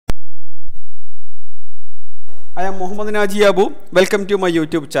I am Mohammad Naji Abu. Welcome to my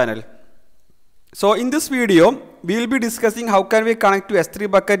YouTube channel. So in this video, we will be discussing how can we connect to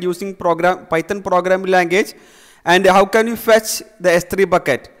S3 bucket using Python programming language, and how can we fetch the S3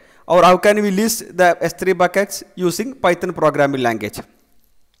 bucket, or how can we list the S3 buckets using Python programming language.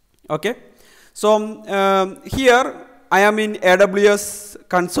 Okay. So here I am in AWS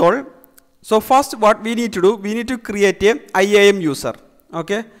console. So first what we need to do, we need to create a IAM user.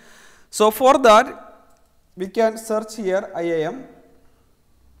 Okay. So for that we can search here IAM.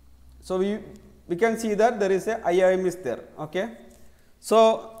 So we can see that there is a IAM is there. Okay.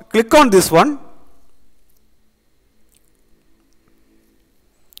 So click on this one.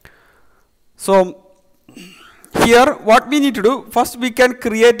 So here what we need to do, first we can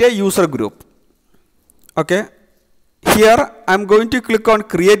create a user group. Okay. Here I am going to click on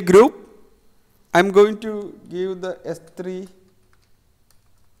create group. I am going to give the S3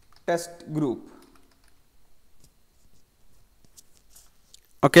 test group.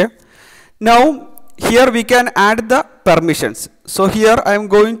 Okay. Now here we can add the permissions. So here I am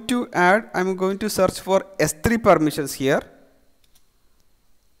going to add, I am going to search for S3 permissions here.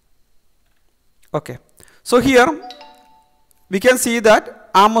 Okay. So here we can see that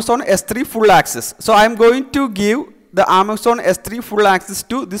Amazon S3 full access. So I am going to give the Amazon S3 full access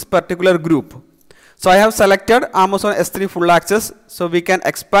to this particular group. So I have selected Amazon S3 full access. So we can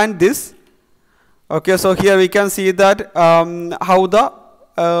expand this. Okay. So here we can see that how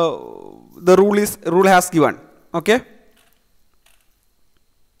the rule has given. Okay.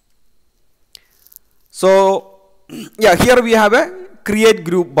 So yeah, here we have a create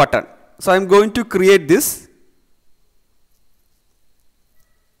group button. So I am going to create this.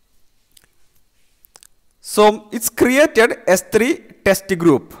 So it's created S3 test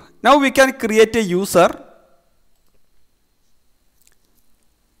group. Now we can create a user.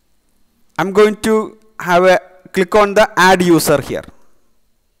 I'm going to have a click on the add user here.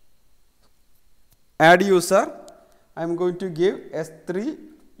 Add user. I'm going to give S3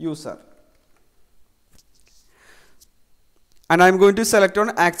 user. And I'm going to select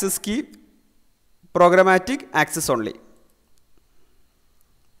on access key, programmatic access only.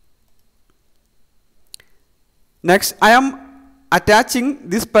 Next, I am attaching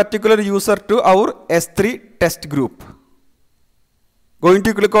this particular user to our S3 test group. Going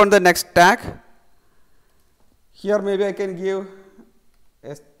to click on the next tag. Here maybe I can give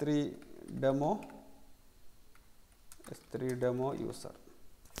S3 demo user.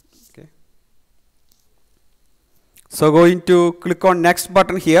 Okay. So going to click on next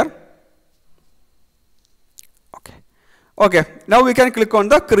button here. Okay. Okay. Now we can click on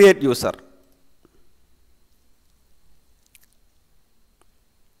the create user.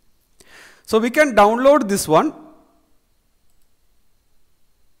 So we can download this one.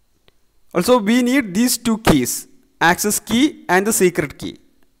 Also we need these two keys, access key and the secret key.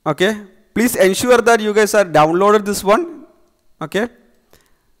 Okay. Please ensure that you guys are downloaded this one. Okay.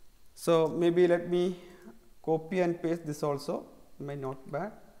 So maybe let me copy and paste this also in my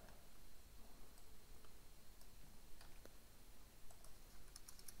notepad.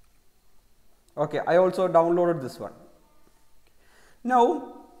 Okay, I also downloaded this one.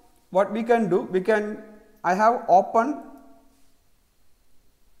 Now what we can do, I have opened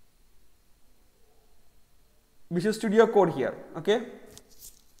Visual Studio Code here. Okay.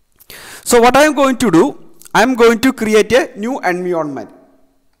 So what I am going to do, I am going to create a new environment.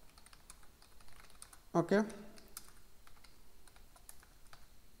 Okay.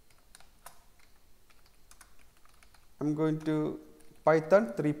 I'm going to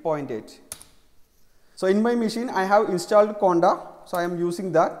Python 3.8. So in my machine I have installed Conda, so I am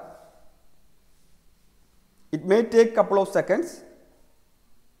using that. It may take a couple of seconds.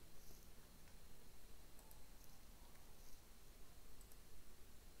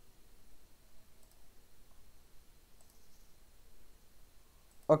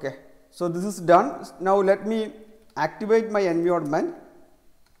 Okay, so this is done. Now let me activate my environment.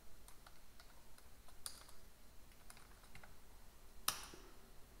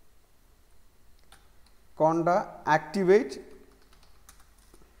 Conda activate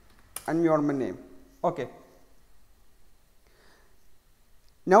environment name. Okay.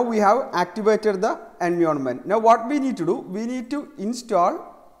 Now we have activated the environment. Now what we need to do, we need to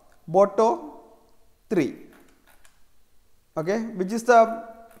install boto3. Okay, which is the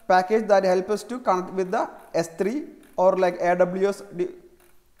package that helps us to connect with the S3 or like AWS,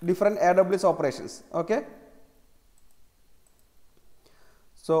 different AWS operations. Okay.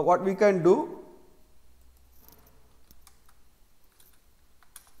 So what we can do,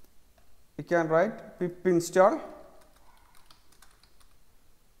 we can write pip install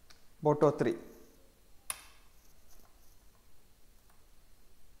boto3.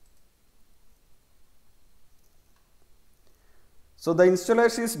 So the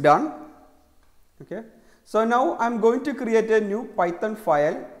installation is done. Okay. So now I am going to create a new Python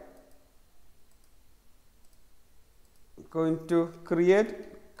file. Going to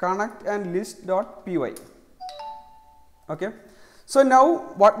create connect and list.py. Okay. So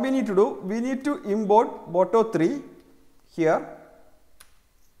now what we need to do, we need to import boto3 here.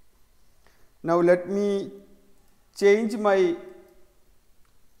 Now let me change my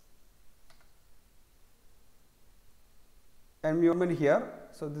environment here.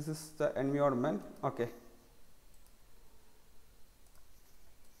 So this is the environment. Okay.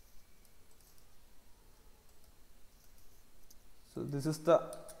 So this is the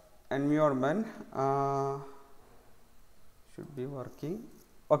environment. Should be working.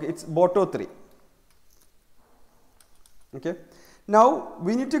 Okay, it's boto3. Okay. Now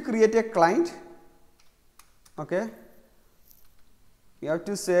we need to create a client. Okay. We have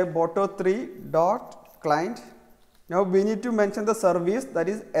to say boto3 dot client. Now we need to mention the service, that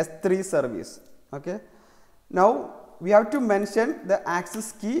is S3 service. Okay. Now we have to mention the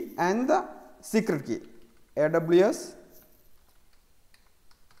access key and the secret key. AWS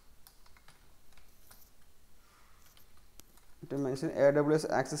to mention AWS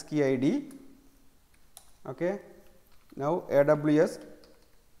access key ID. Okay. Now AWS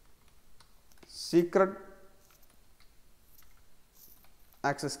secret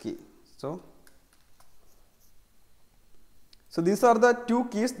access key. So these are the two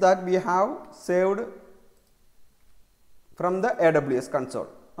keys that we have saved from the AWS console.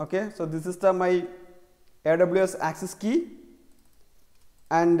 Okay. So this is the my AWS access key,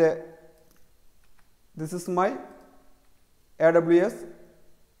 and this is my AWS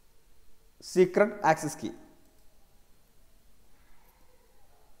secret access key.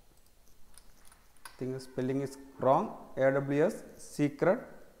 I think the spelling is wrong. AWS secret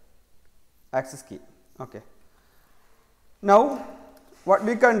access key. Okay. Now what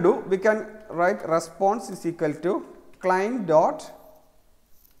we can do, we can write response is equal to client dot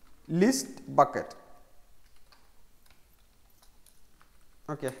list bucket.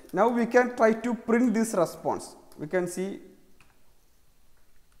 Okay. Now we can try to print this response. We can see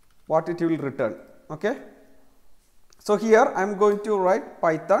what it will return. Okay. So here I am going to write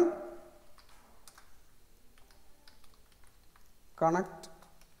Python connect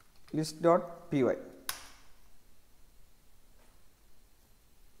list.py.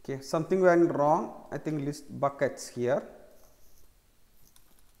 Okay, something went wrong. I think list buckets here.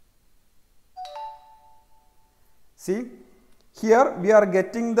 See, here we are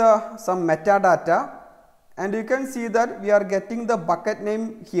getting the some metadata, and you can see that we are getting the bucket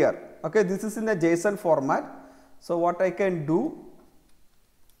name here. Okay, this is in a JSON format. So what I can do,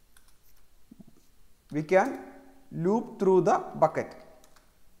 we can loop through the bucket.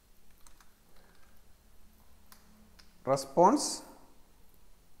 Response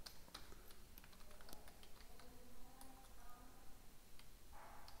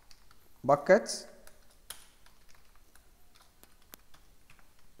buckets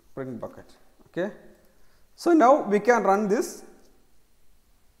print bucket. Okay. So now we can run this.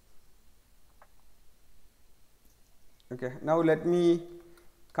 Okay. Now let me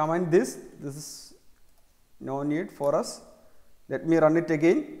comment this. This is no need for us. Let me run it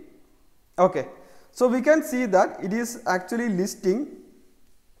again. Okay. So we can see that it is actually listing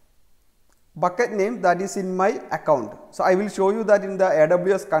bucket name that is in my account. So I will show you that in the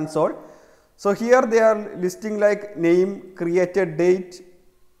AWS console. So here they are listing like name, created date,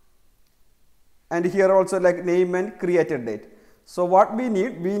 and here also like name and created date. So what we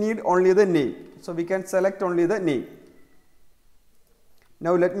need only the name. So we can select only the name.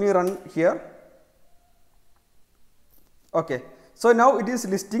 Now let me run here. Okay. So now it is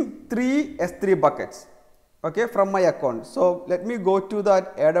listing 3 S3 buckets, okay, from my account. So let me go to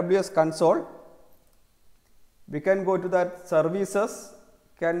that AWS console. We can go to that services,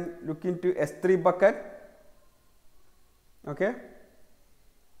 can look into S3 bucket. Okay.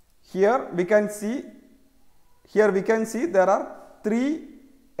 Here we can see there are 3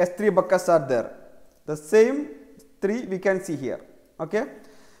 S3 buckets are there. The same 3 we can see here. Okay.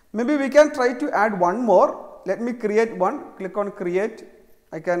 Maybe we can try to add one more. Let me create one. Click on create.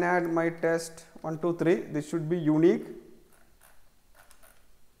 I can add my test 1, 2, 3. This should be unique.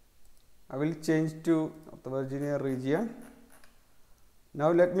 I will change to the Virginia region.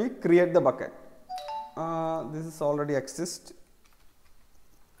 Now let me create the bucket. This is already exist.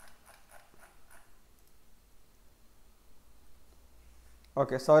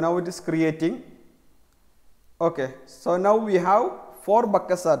 Okay, so now it is creating. Okay, so now we have 4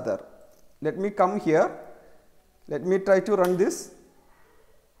 buckets are there. Let me come here. Let me try to run this.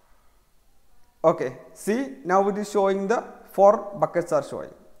 Okay, see, now it is showing the 4 buckets are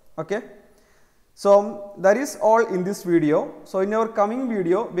showing. Okay. So that is all in this video. So in our coming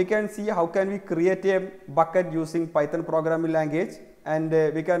video, we can see how can we create a bucket using Python programming language, and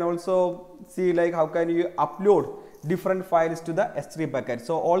we can also see like how can you upload different files to the S3 bucket.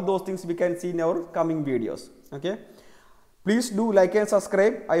 So all those things we can see in our coming videos. Okay. Please do like and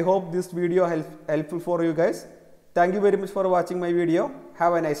subscribe. I hope this video helpful for you guys. Thank you very much for watching my video.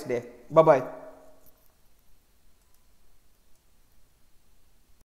 Have a nice day. Bye bye.